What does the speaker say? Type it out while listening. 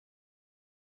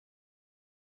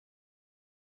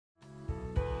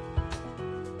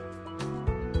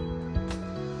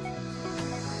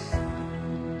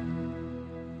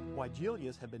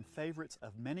Weigelias have been favorites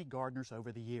of many gardeners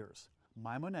over the years.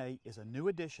 My Monet is a new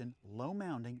addition, low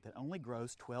mounding, that only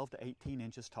grows 12 to 18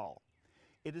 inches tall.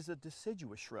 It is a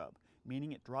deciduous shrub,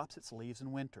 meaning it drops its leaves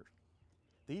in winter.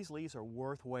 These leaves are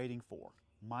worth waiting for.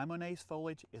 My Monet's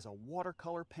foliage is a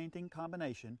watercolor painting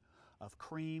combination of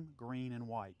cream, green, and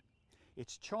white.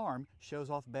 Its charm shows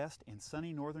off best in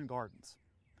sunny northern gardens.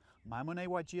 My Monet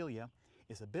Weigela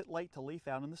is a bit late to leaf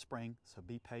out in the spring, so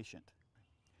be patient.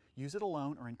 Use it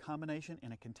alone or in combination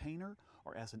in a container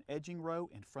or as an edging row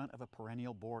in front of a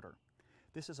perennial border.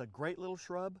 This is a great little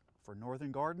shrub for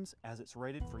northern gardens as it's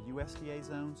rated for USDA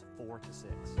zones 4 to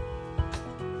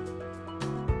 6.